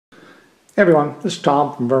Hey everyone, this is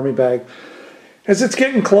Tom from VermiBag. As it's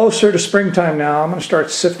getting closer to springtime now, I'm going to start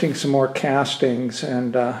sifting some more castings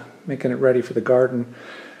and making it ready for the garden.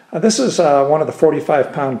 This is one of the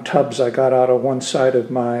 45-pound tubs I got out of one side of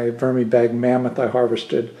my VermiBag Mammoth I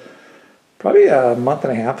harvested probably a month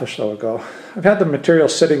and a half or so ago. I've had the material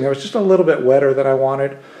sitting there. It was just a little bit wetter than I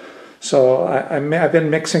wanted. So I've been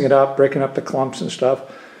mixing it up, breaking up the clumps and stuff.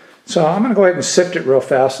 So I'm going to go ahead and sift it real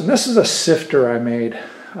fast. And this is a sifter I made.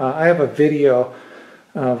 I have a video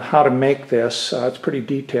of how to make this. It's pretty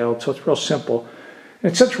detailed, so it's real simple. And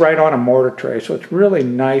it sits right on a mortar tray, so it's really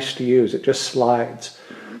nice to use. It just slides.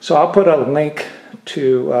 So I'll put a link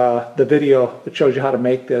to the video that shows you how to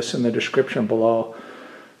make this in the description below.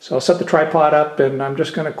 So I'll set the tripod up, and I'm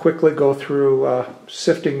just going to quickly go through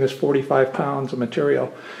sifting this 45 pounds of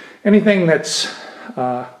material. Anything that's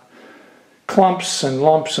clumps and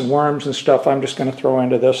lumps and worms and stuff, I'm just going to throw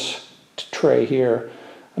into this tray here.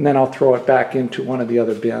 And then I'll throw it back into one of the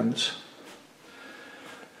other bins.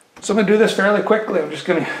 So I'm going to do this fairly quickly. I'm just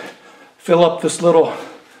going to fill up this little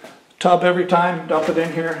tub every time, dump it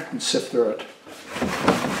in here, and sift through it.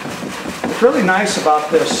 What's really nice about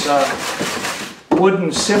this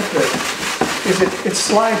wooden sifter is it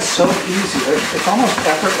slides so easy. It's almost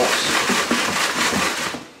effortless.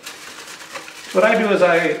 What I do is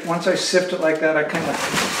once I sift it like that, I kind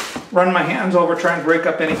of run my hands over, try and break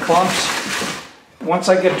up any clumps. Once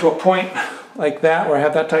I get to a point like that, where I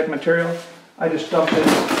have that type of material, I just dump it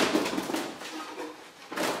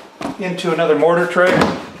into another mortar tray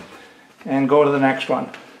and go to the next one.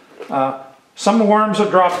 Some worms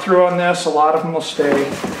will drop through on this, a lot of them will stay,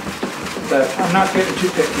 but I'm not getting too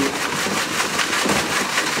picky.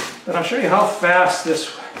 But I'll show you how fast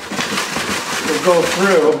this will go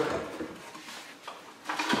through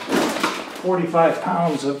 45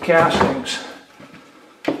 pounds of castings.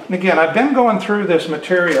 And again, I've been going through this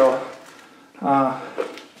material and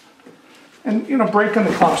breaking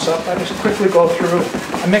the clumps up. I just quickly go through.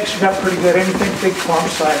 I mix it up pretty good. Anything big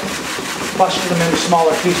clumps, I busted them into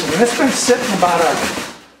smaller pieces. And it's been sitting about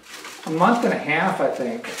a month and a half, I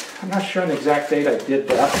think. I'm not sure on the exact date I did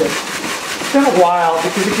that, but it's been a while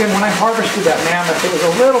because again, when I harvested that mammoth, it was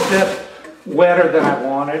a little bit wetter than I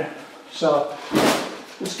wanted. So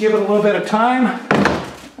just give it a little bit of time,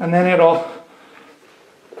 and then it'll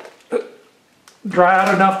dry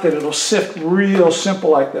out enough that it'll sift real simple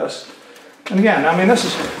like this. And again, I mean, this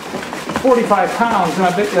is 45 pounds, and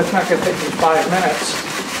I bet that's not going to take me 5 minutes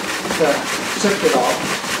to sift it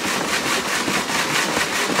all.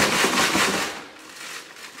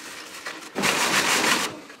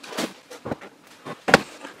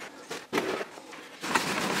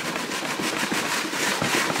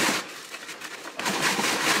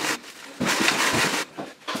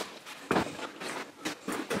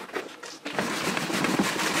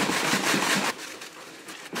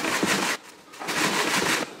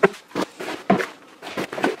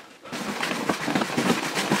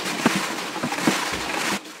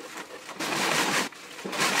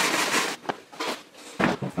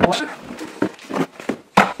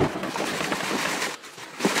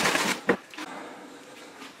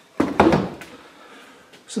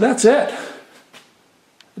 So that's it.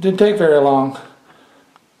 It didn't take very long.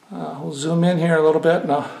 We'll zoom in here a little bit.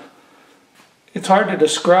 Now, it's hard to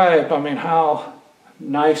describe, I mean, how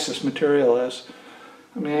nice this material is.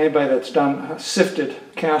 I mean, anybody that's done sifted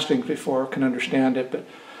castings before can understand it, but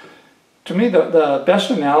to me, the best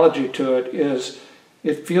analogy to it is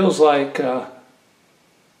it feels like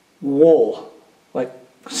wool, like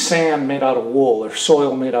sand made out of wool or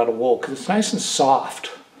soil made out of wool, because it's nice and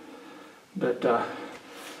soft. But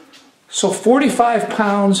so 45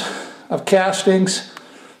 pounds of castings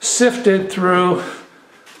sifted through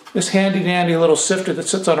this handy-dandy little sifter that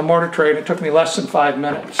sits on a mortar tray, and it took me less than 5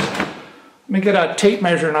 minutes. Let me get a tape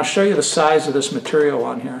measure and I'll show you the size of this material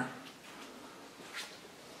on here.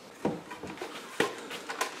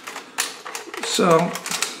 So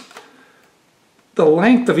the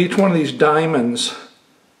length of each one of these diamonds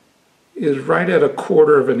is right at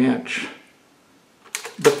 1/4 of an inch.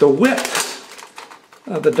 But the width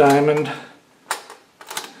of the diamond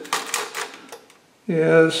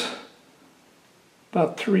is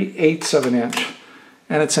about 3/8 of an inch,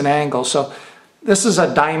 and it's an angle. So this is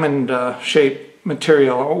a diamond shaped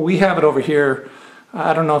material. We have it over here.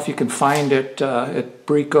 I don't know if you can find it at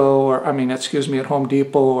Brico, or at Home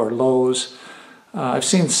Depot or Lowe's. I've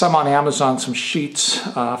seen some on Amazon, some sheets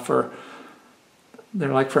they're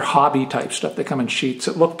like for hobby type stuff. They come in sheets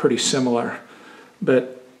that look pretty similar,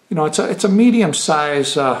 but it's a medium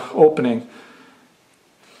size opening.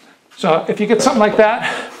 So if you get something like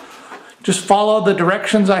that, just follow the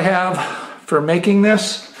directions I have for making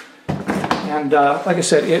this, And like I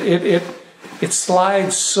said, it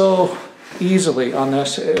slides so easily on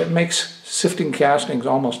this. It makes sifting castings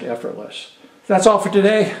almost effortless. That's all for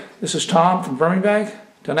today. This is Tom from VermiBag.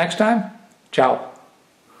 Till next time, ciao.